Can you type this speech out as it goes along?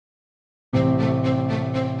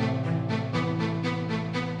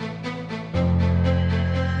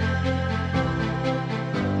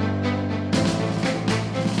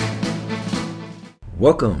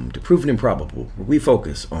Welcome to Proven Improbable, where we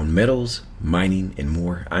focus on metals, mining, and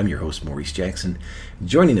more. I'm your host, Maurice Jackson.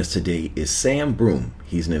 Joining us today is Sam Broom.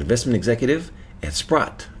 He's an investment executive at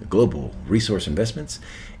Sprott Global Resource Investments.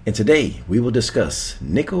 And today we will discuss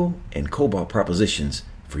nickel and cobalt propositions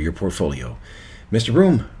for your portfolio. Mr.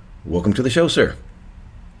 Broom, welcome to the show, sir.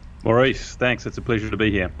 Maurice, thanks. It's a pleasure to be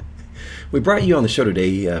here. We brought you on the show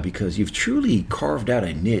today because you've truly carved out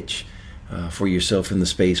a niche for yourself in the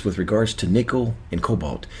space with regards to nickel and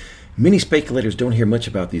cobalt. Many speculators don't hear much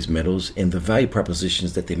about these metals and the value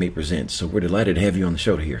propositions that they may present. So we're delighted to have you on the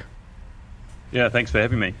show here. Yeah, thanks for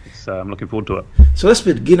having me. I'm looking forward to it. So let's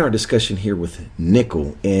begin our discussion here with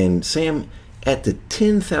nickel. And Sam, at the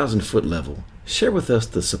 10,000 foot level, share with us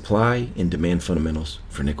the supply and demand fundamentals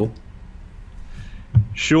for nickel.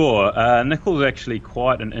 Sure. Nickel is actually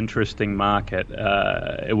quite an interesting market.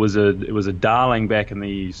 It was a darling back in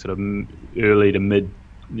the sort of early to mid,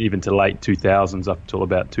 even to late 2000s, up till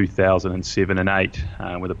about 2007 and 8,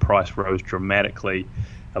 where the price rose dramatically.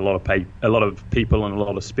 A lot of people and a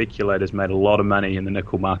lot of speculators made a lot of money in the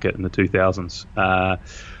nickel market in the 2000s.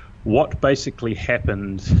 What basically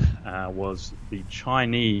happened was the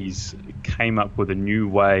Chinese came up with a new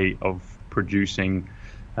way of producing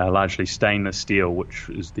largely stainless steel, which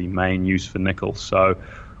is the main use for nickel. So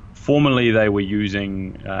formerly they were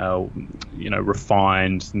using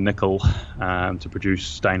refined nickel to produce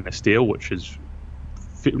stainless steel, which is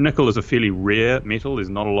nickel is a fairly rare metal. There's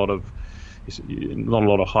not a lot of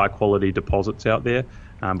high quality deposits out there.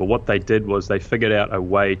 But what they did was they figured out a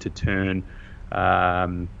way to turn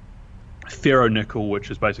ferronickel, which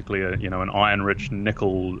is basically an iron-rich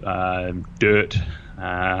nickel dirt,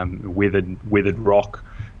 weathered rock,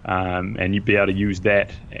 and you'd be able to use that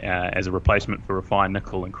as a replacement for refined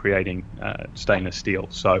nickel in creating stainless steel.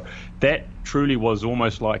 So that truly was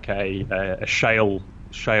almost like a shale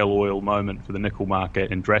oil moment for the nickel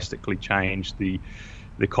market and drastically changed the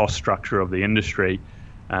cost structure of the industry.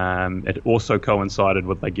 It also coincided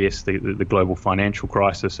with, I guess, the global financial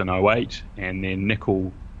crisis in 2008, and then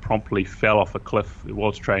nickel promptly fell off a cliff. It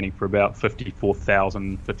was trading for about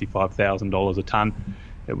 $55,000 a ton.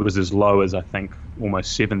 It was as low as, I think,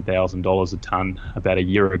 almost $7,000 a ton about a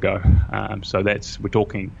year ago. So we're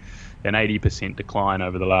talking an 80% decline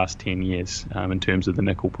over the last 10 years in terms of the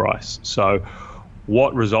nickel price. So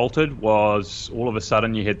what resulted was all of a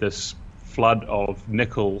sudden you had this flood of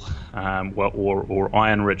nickel or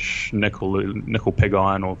iron-rich nickel pig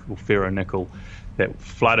iron or ferronickel that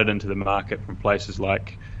flooded into the market from places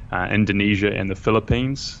like Indonesia and the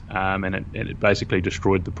Philippines, and it basically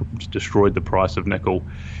destroyed the price of nickel.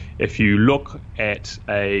 If you look at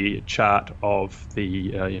a chart of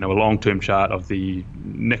a long-term chart of the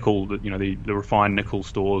nickel, the refined nickel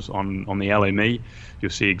stores on the LME,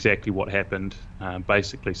 you'll see exactly what happened.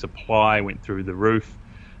 Basically, supply went through the roof.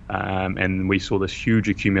 And we saw this huge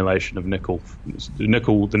accumulation of nickel. The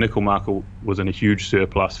nickel market was in a huge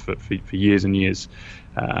surplus for years and years,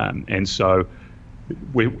 and so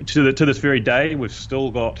to this very day,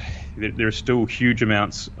 there are still huge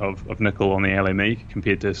amounts of nickel on the LME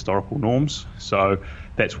compared to historical norms. So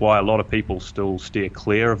that's why a lot of people still steer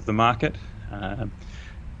clear of the market.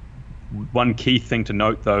 One key thing to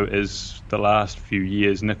note, though, is the last few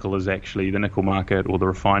years, the nickel market or the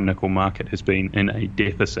refined nickel market has been in a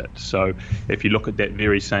deficit. So if you look at that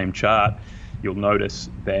very same chart, you'll notice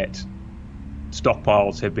that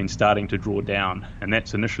stockpiles have been starting to draw down, and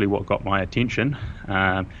that's initially what got my attention.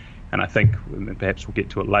 And I think perhaps we'll get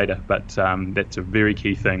to it later, but that's a very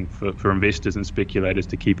key thing for investors and speculators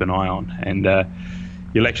to keep an eye on. And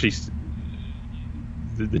you'll actually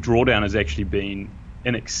the drawdown has actually been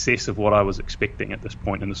in excess of what I was expecting at this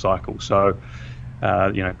point in the cycle. So,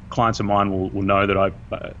 clients of mine will know that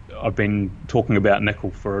I've been talking about nickel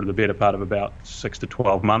for the better part of about 6 to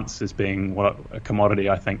 12 months as being a commodity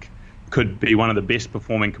I think could be one of the best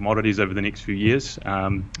performing commodities over the next few years.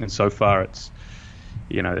 And so far, it's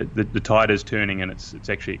the tide is turning, and it's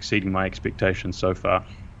actually exceeding my expectations so far.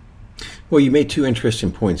 Well, you made two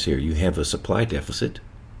interesting points here. You have a supply deficit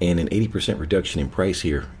and an 80% reduction in price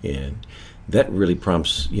here, and that really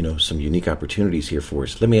prompts, some unique opportunities here for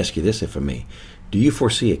us. Let me ask you this, if I may. Do you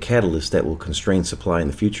foresee a catalyst that will constrain supply in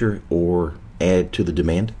the future or add to the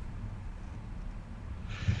demand?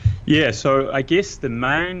 Yeah, so I guess the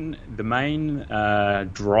main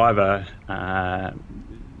driver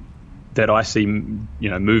that I see,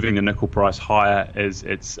 moving the nickel price higher is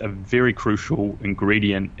it's a very crucial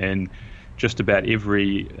ingredient in just about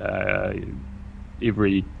every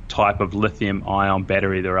type of lithium-ion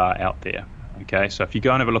battery there are out there. Okay, so if you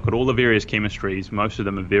go and have a look at all the various chemistries, most of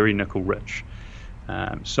them are very nickel-rich.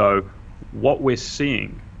 So what we're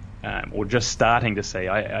seeing or just starting to see,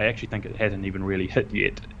 I actually think it hasn't even really hit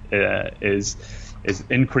yet, is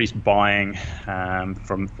increased buying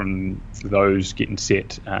from those getting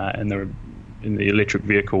set in the electric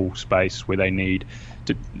vehicle space, where they need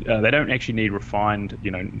to, they don't actually need refined,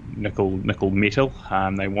 nickel metal.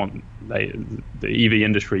 The EV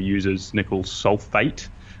industry uses nickel sulfate,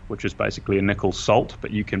 which is basically a nickel salt,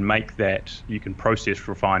 but you can process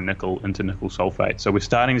refined nickel into nickel sulfate. So we're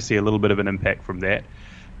starting to see a little bit of an impact from that.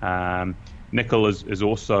 Nickel is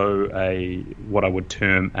also what I would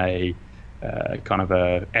term a kind of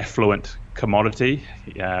a affluent commodity.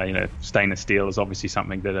 Stainless steel is obviously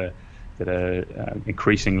something that a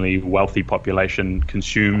increasingly wealthy population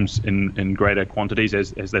consumes in greater quantities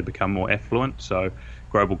as they become more affluent. So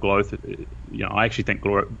global growth, I actually think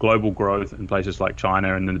global growth in places like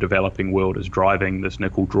China and the developing world is driving this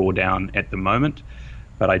nickel drawdown at the moment.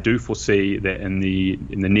 But I do foresee that in the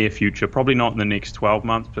near future, probably not in the next 12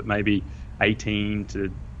 months, but maybe 18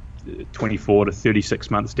 to 24 to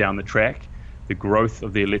 36 months down the track, the growth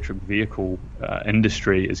of the electric vehicle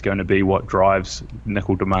industry is going to be what drives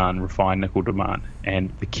nickel demand, refined nickel demand.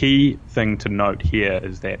 And the key thing to note here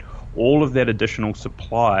is that all of that additional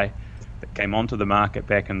supply that came onto the market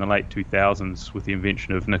back in the late 2000s with the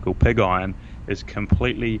invention of nickel pig iron is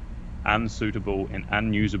completely unsuitable and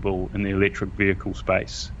unusable in the electric vehicle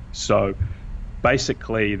space. So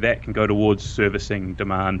basically that can go towards servicing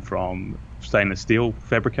demand from stainless steel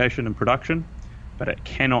fabrication and production, but it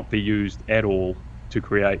cannot be used at all to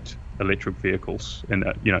create electric vehicles and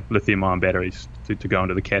lithium-ion batteries to go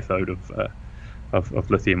into the cathode of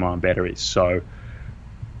lithium-ion batteries. So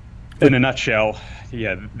in a nutshell,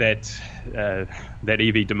 that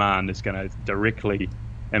EV demand is going to directly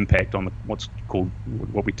impact on what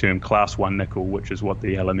we term Class 1 nickel, which is what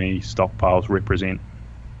the LME stockpiles represent.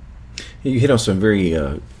 You hit on some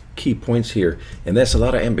very key points here, and that's a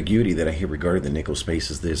lot of ambiguity that I hear regarding the nickel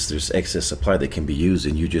spaces. There's excess supply that can be used,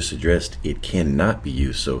 and you just addressed it cannot be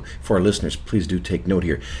used. So for our listeners, please do take note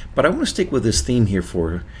here. But I want to stick with this theme here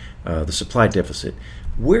for the supply deficit.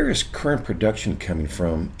 Where is current production coming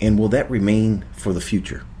from, and will that remain for the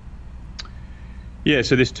future? Yeah,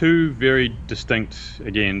 so there's two very distinct,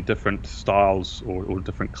 again, different styles or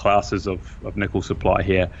different classes of nickel supply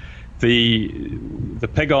here. The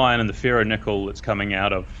pig iron and the ferronickel that's coming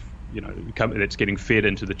out of, that's getting fed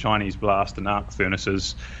into the Chinese blast and arc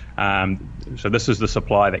furnaces. So this is the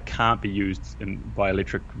supply that can't be used by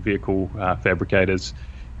electric vehicle fabricators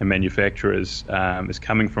and manufacturers. Is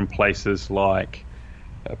coming from places like,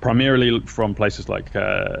 primarily from places like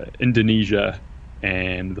Indonesia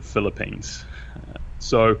and the Philippines.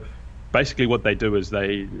 So basically what they do is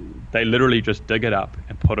they literally just dig it up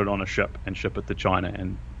and put it on a ship and ship it to China,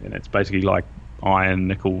 and it's basically like iron,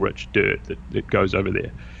 nickel rich dirt that goes over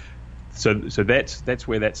there. So that's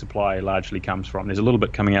where that supply largely comes from. There's a little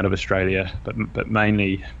bit coming out of Australia, but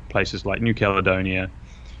mainly places like New Caledonia,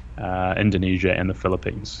 Indonesia and the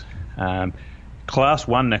Philippines. Class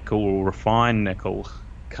 1 nickel or refined nickel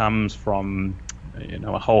comes from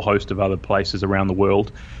a whole host of other places around the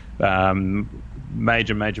world.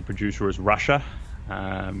 Major producer is Russia,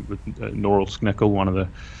 with Norilsk Nickel, one of the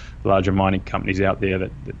larger mining companies out there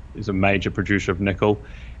that is a major producer of nickel.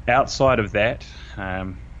 Outside of that,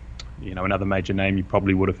 another major name you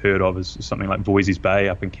probably would have heard of is something like Voisey's Bay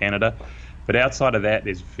up in Canada. But outside of that,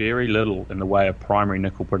 there's very little in the way of primary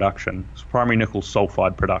nickel production, primary nickel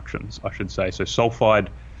sulfide productions, I should say. So sulfide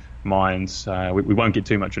mines, we won't get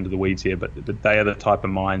too much into the weeds here, but they are the type of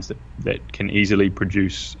mines that can easily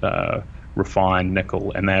produce refined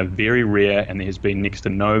nickel, and they are very rare, and there has been next to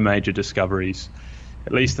no major discoveries,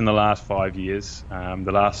 at least in the last 5 years.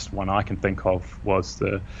 The last one I can think of was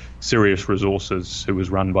the Sirius Resources, who was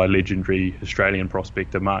run by legendary Australian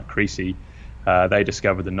prospector Mark Creasy. They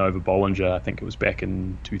discovered the Nova Bollinger, I think it was back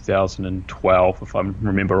in 2012, if I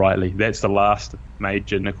remember rightly. That's the last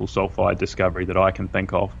major nickel sulfide discovery that I can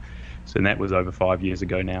think of. So that was over 5 years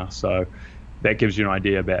ago now. So that gives you an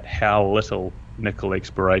idea about how little nickel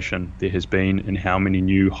exploration there has been and how many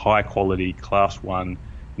new high-quality Class 1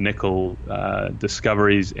 nickel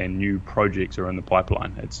discoveries and new projects are in the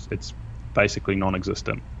pipeline. It's basically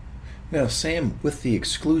non-existent. Now, Sam, with the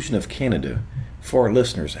exclusion of Canada, for our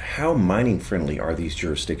listeners, how mining-friendly are these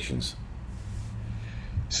jurisdictions?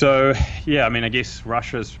 So, I guess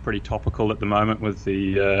Russia's pretty topical at the moment with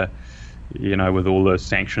the with all the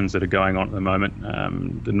sanctions that are going on at the moment.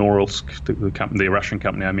 The Norilsk, the Russian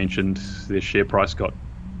company I mentioned, their share price got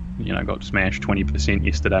smashed 20%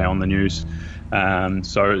 yesterday on the news.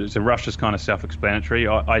 So Russia's kind of self-explanatory.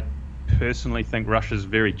 I personally think Russia's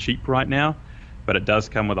very cheap right now, but it does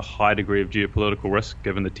come with a high degree of geopolitical risk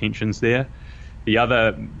given the tensions there. The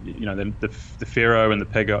other, the ferro and the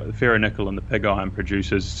ferronickel and the pig iron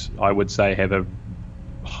producers, I would say, have a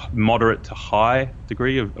moderate to high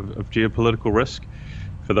degree of geopolitical risk.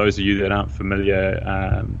 For those of you that aren't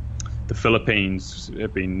familiar, the Philippines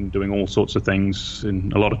have been doing all sorts of things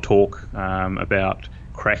and a lot of talk about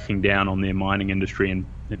cracking down on their mining industry and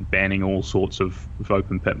banning all sorts of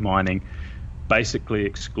open pit mining, basically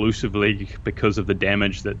exclusively because of the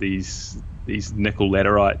damage that these nickel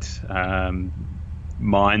laterite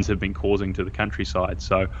mines have been causing to the countryside.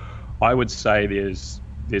 So I would say there's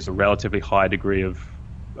a relatively high degree of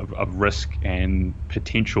risk and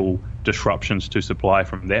potential disruptions to supply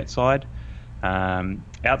from that side.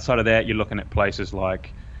 Outside of that, you're looking at places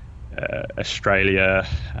like Australia,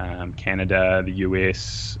 Canada, the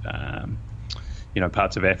US,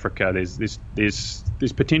 parts of Africa. There's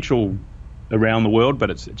potential around the world, but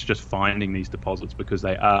it's just finding these deposits because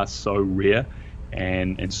they are so rare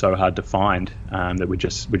and so hard to find that we're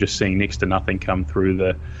just seeing next to nothing come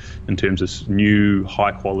through in terms of new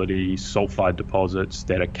high quality sulfide deposits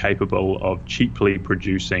that are capable of cheaply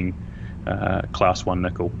producing class 1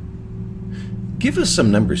 nickel. Give us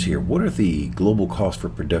some numbers here. What are the global costs for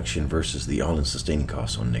production versus the all-in sustaining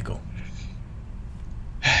costs on nickel?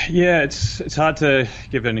 Yeah, it's hard to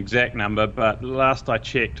give an exact number, but last I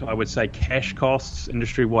checked, I would say cash costs,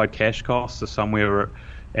 industry-wide cash costs, are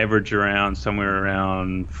average around somewhere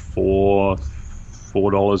around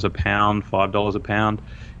 $4 a pound, $5 a pound.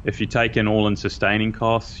 If you take in all-in sustaining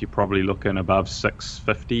costs, you're probably looking above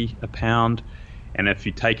 $6.50 a pound. And if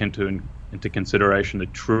you take into consideration the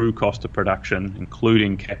true cost of production,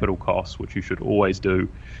 including capital costs, which you should always do,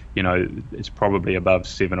 it's probably above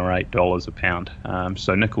 $7 or $8 a pound.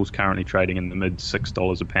 So nickel's currently trading in the mid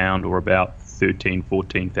 $6 a pound, or about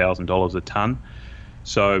 $13,000-$14,000 a ton.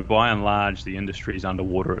 So by and large, the industry is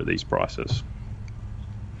underwater at these prices.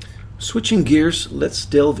 Switching gears, let's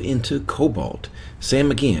delve into cobalt. Sam,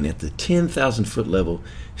 again, at the 10,000 foot level,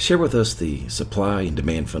 share with us the supply and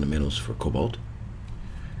demand fundamentals for cobalt.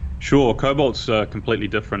 Sure, cobalt's completely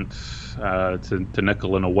different to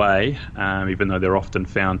nickel in a way, even though they're often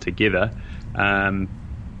found together. The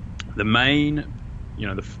main,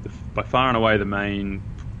 by far and away the main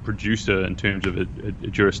producer in terms of a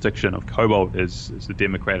jurisdiction of cobalt is the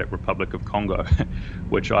Democratic Republic of Congo,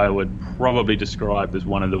 which I would probably describe as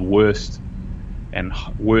one of the worst, I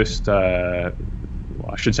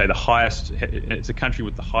should say the highest. It's a country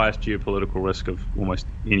with the highest geopolitical risk of almost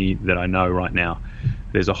any that I know right now.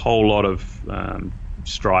 There's a whole lot of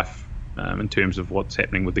strife in terms of what's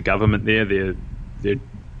happening with the government there. Their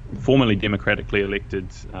formerly democratically elected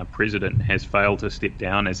president has failed to step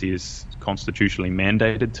down as he is constitutionally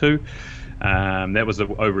mandated to. That was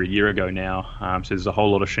over a year ago now. So there's a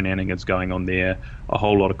whole lot of shenanigans going on there, a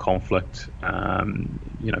whole lot of conflict,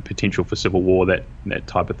 potential for civil war, that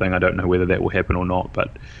type of thing. I don't know whether that will happen or not,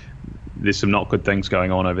 but there's some not good things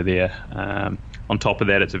going on over there. On top of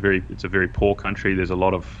that, it's a very poor country. There's a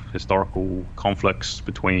lot of historical conflicts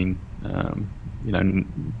between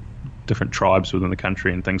different tribes within the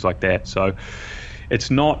country and things like that. So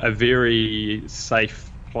it's not a very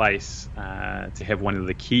safe place to have one of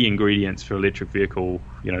the key ingredients for electric vehicle,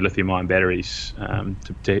 lithium-ion batteries,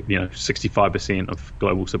 to 65% of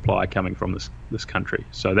global supply coming from this country.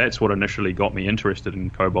 So that's what initially got me interested in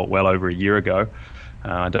cobalt well over a year ago.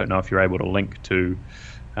 I don't know if you're able to link to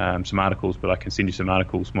some articles, but I can send you some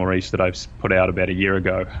articles, Maurice, that I've put out about a year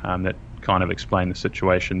ago that kind of explain the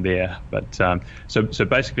situation there. But so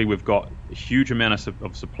basically we've got a huge amount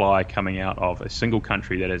of supply coming out of a single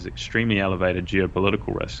country that has extremely elevated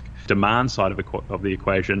geopolitical risk. Demand side of the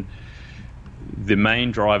equation, the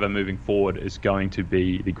main driver moving forward is going to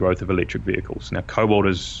be the growth of electric vehicles. Now, cobalt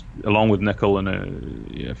is, along with nickel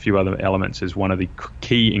and a few other elements, is one of the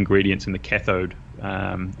key ingredients in the cathode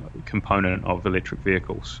component of electric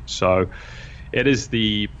vehicles. So it is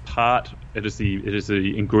the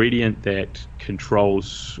ingredient that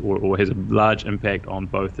controls or has a large impact on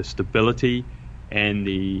both the stability and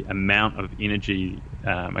the amount of energy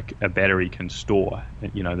a battery can store.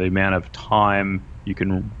 The amount of time you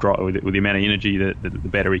can draw with the amount of energy that the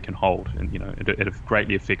battery can hold, and it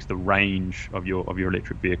greatly affects the range of your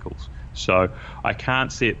electric vehicles. So I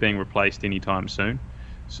can't see it being replaced anytime soon,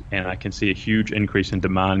 and I can see a huge increase in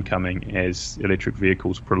demand coming as electric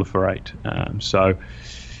vehicles proliferate. So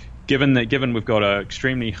given we've got an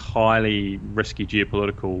extremely highly risky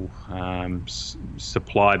geopolitical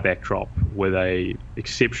supply backdrop with a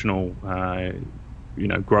exceptional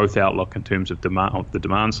growth outlook in terms of demand on the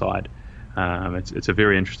demand side, it's a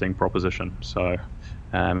very interesting proposition. So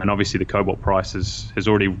and obviously the cobalt price has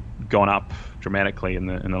already gone up dramatically in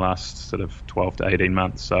the last sort of 12 to 18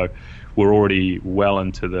 months. So we're already well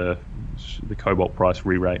into the cobalt price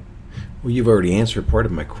re-rate. Well, you've already answered part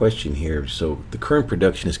of my question here. So the current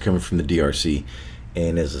production is coming from the DRC,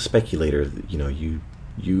 and as a speculator,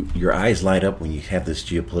 your eyes light up when you have this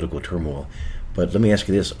geopolitical turmoil. But let me ask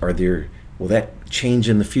you this: will that change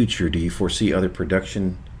in the future? Do you foresee other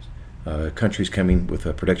production countries coming with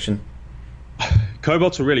a production?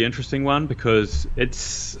 Cobalt's a really interesting one because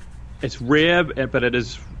it's rare, but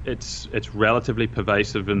it's relatively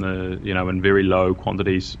pervasive in very low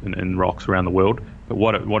quantities in rocks around the world. But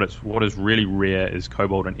what is really rare is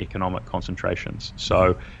cobalt in economic concentrations.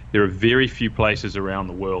 So there are very few places around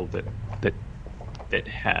the world that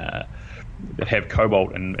have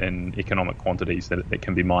cobalt in economic quantities that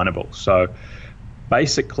can be mineable. So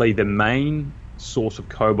basically, the main source of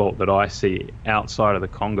cobalt that I see outside of the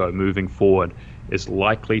Congo moving forward is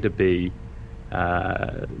likely to be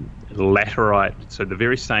laterite. So the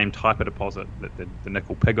very same type of deposit that the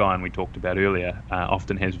nickel pig iron we talked about earlier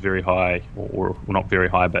often has very high, or not very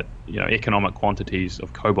high, but economic quantities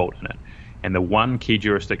of cobalt in it. And the one key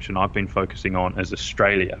jurisdiction I've been focusing on is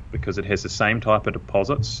Australia, because it has the same type of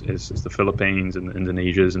deposits as the Philippines and the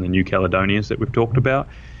Indonesias and the New Caledonias that we've talked about,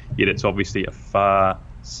 yet it's obviously a far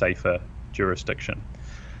safer jurisdiction.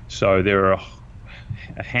 So there are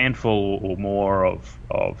a handful or more of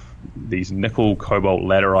these nickel cobalt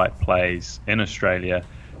laterite plays in Australia,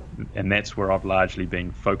 and that's where I've largely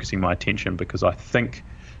been focusing my attention, because I think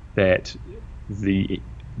that the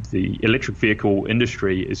electric vehicle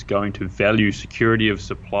industry is going to value security of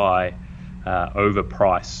supply over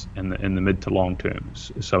price in the mid to long term.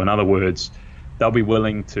 So in other words, they'll be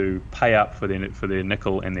willing to pay up for their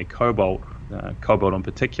nickel and their cobalt in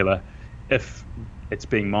particular, if it's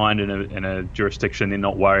being mined in a jurisdiction they're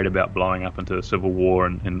not worried about blowing up into a civil war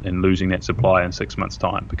and losing that supply in 6 months'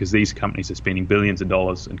 time. Because these companies are spending billions of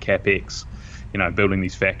dollars in capex, building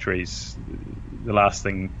these factories. The last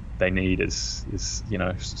thing they need is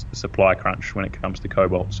supply crunch when it comes to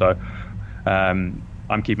cobalt. So I'm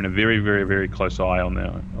keeping a very, very, very close eye on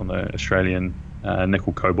the Australian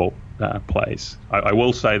nickel cobalt plays. I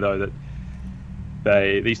will say though that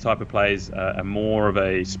these type of plays are more of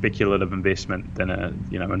a speculative investment than a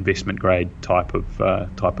investment grade type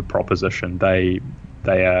of proposition. They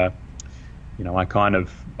are,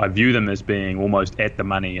 I view them as being almost at the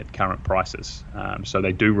money at current prices. So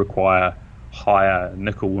they do require higher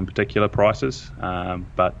nickel in particular prices,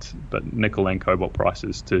 but nickel and cobalt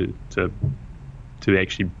prices to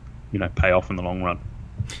actually pay off in the long run.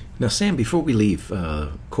 Now, Sam, before we leave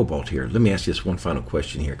cobalt here, let me ask you this one final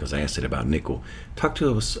question here, because I asked it about nickel. Talk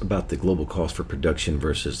to us about the global cost for production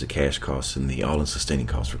versus the cash costs and the all-in sustaining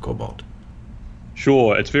cost for cobalt.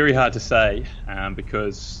 Sure, it's very hard to say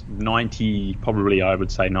because probably I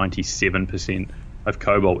would say 97% of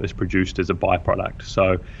cobalt is produced as a byproduct.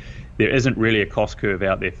 So there isn't really a cost curve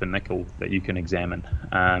out there for nickel that you can examine.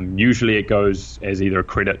 Usually it goes as either a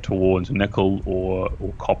credit towards nickel or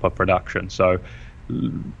copper production. So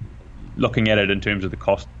looking at it in terms of the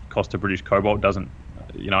cost to produce cobalt doesn't,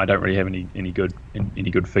 I don't really have any good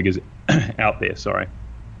figures out there. Sorry.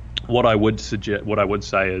 What I would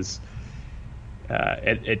say is,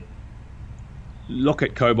 look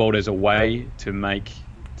at cobalt as a way to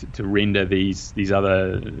render these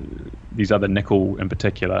other nickel in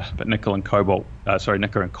particular, but nickel and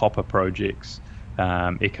copper projects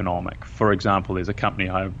economic. For example, there's a company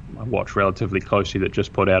I watch relatively closely that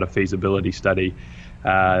just put out a feasibility study.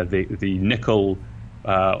 The nickel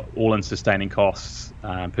all-in sustaining costs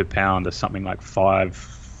per pound is something like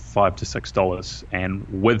 $5 to $6, and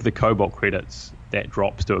with the cobalt credits that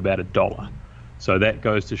drops to about $1. So that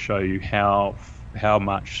goes to show you how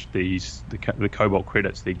much the cobalt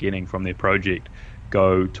credits they're getting from their project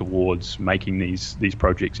go towards making these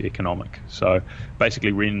projects economic. So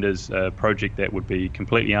basically renders a project that would be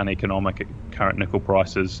completely uneconomic at current nickel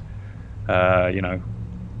prices,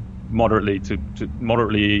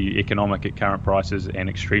 moderately economic at current prices, and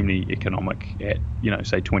extremely economic at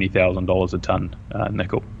say $20,000 a ton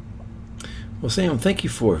nickel. Well, Sam, thank you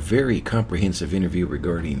for a very comprehensive interview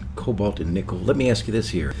regarding cobalt and nickel. Let me ask you this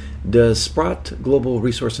here. Does Sprott Global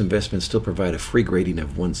Resource Investment still provide a free grading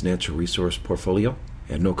of one's natural resource portfolio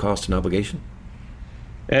at no cost and obligation?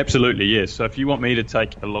 Absolutely, yes. So if you want me to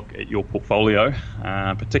take a look at your portfolio,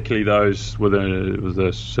 particularly those with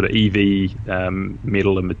a sort of EV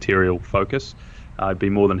metal and material focus, I'd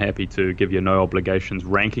be more than happy to give you a no obligations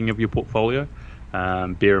ranking of your portfolio.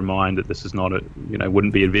 Bear in mind that this is not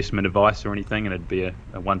wouldn't be investment advice or anything, and it'd be a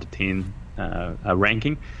 1 to 10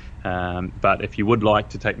 ranking. But if you would like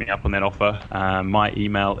to take me up on that offer, my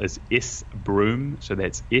email is sbroom, so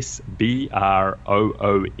that's SBROOM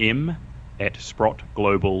at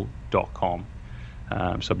sprotglobal.com.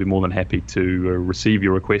 So I'd be more than happy to receive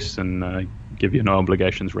your requests and give you no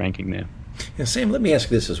obligations ranking there. And Sam, let me ask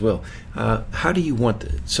this as well. How do you want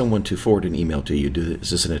someone to forward an email to you? Is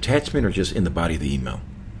this an attachment or just in the body of the email?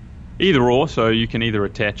 Either or, so you can either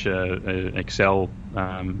attach an Excel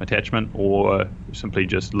attachment or simply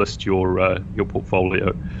just list your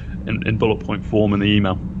portfolio in bullet point form in the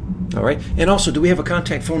email. All right. And also, do we have a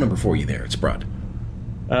contact phone number for you there at Sprott?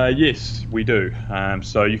 Yes, we do.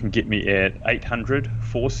 So you can get me at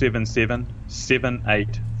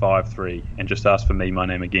 800-477-7853 and just ask for me. My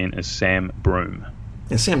name again is Sam Broom.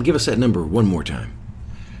 And Sam, give us that number one more time.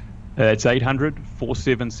 It's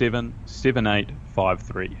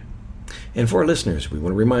 800-477-7853. And for our listeners, we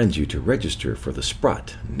want to remind you to register for the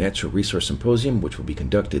Sprott Natural Resource Symposium, which will be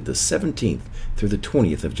conducted the 17th through the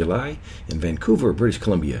 20th of July in Vancouver, British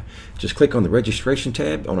Columbia. Just click on the registration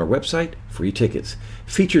tab on our website for your tickets.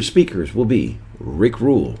 Featured speakers will be Rick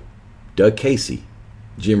Rule, Doug Casey,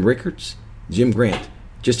 Jim Rickards, Jim Grant,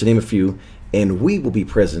 just to name a few, and we will be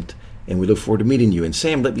present, and we look forward to meeting you. And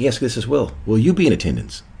Sam, let me ask this as well. Will you be in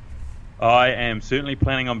attendance? I am certainly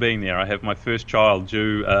planning on being there. I have my first child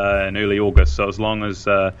due in early August, so as long as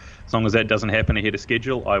that doesn't happen ahead of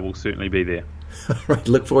schedule, I will certainly be there. All right,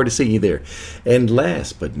 look forward to seeing you there. And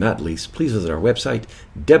last but not least, please visit our website,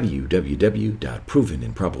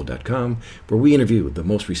 www.provenandprobable.com, where we interview the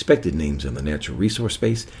most respected names in the natural resource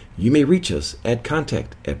space. You may reach us at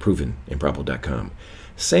contact@provenandprobable.com.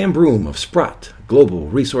 Sam Broom of Sprott Global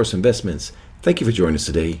Resource Investments, thank you for joining us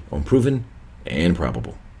today on Proven and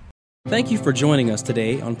Probable. Thank you for joining us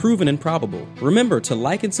today on Proven and Probable. Remember to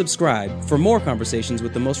like and subscribe for more conversations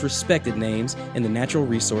with the most respected names in the natural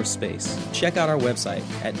resource space. Check out our website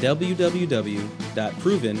at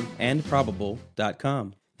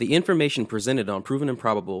www.provenandprobable.com. The information presented on Proven and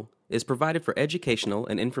Probable is provided for educational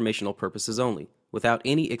and informational purposes only, without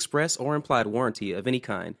any express or implied warranty of any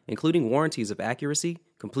kind, including warranties of accuracy,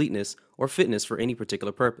 completeness, or fitness for any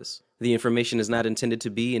particular purpose. The information is not intended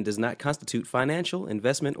to be and does not constitute financial,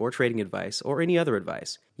 investment, or trading advice, or any other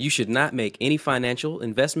advice. You should not make any financial,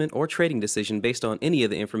 investment, or trading decision based on any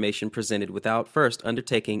of the information presented without first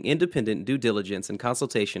undertaking independent due diligence and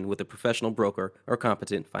consultation with a professional broker or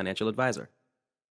competent financial advisor.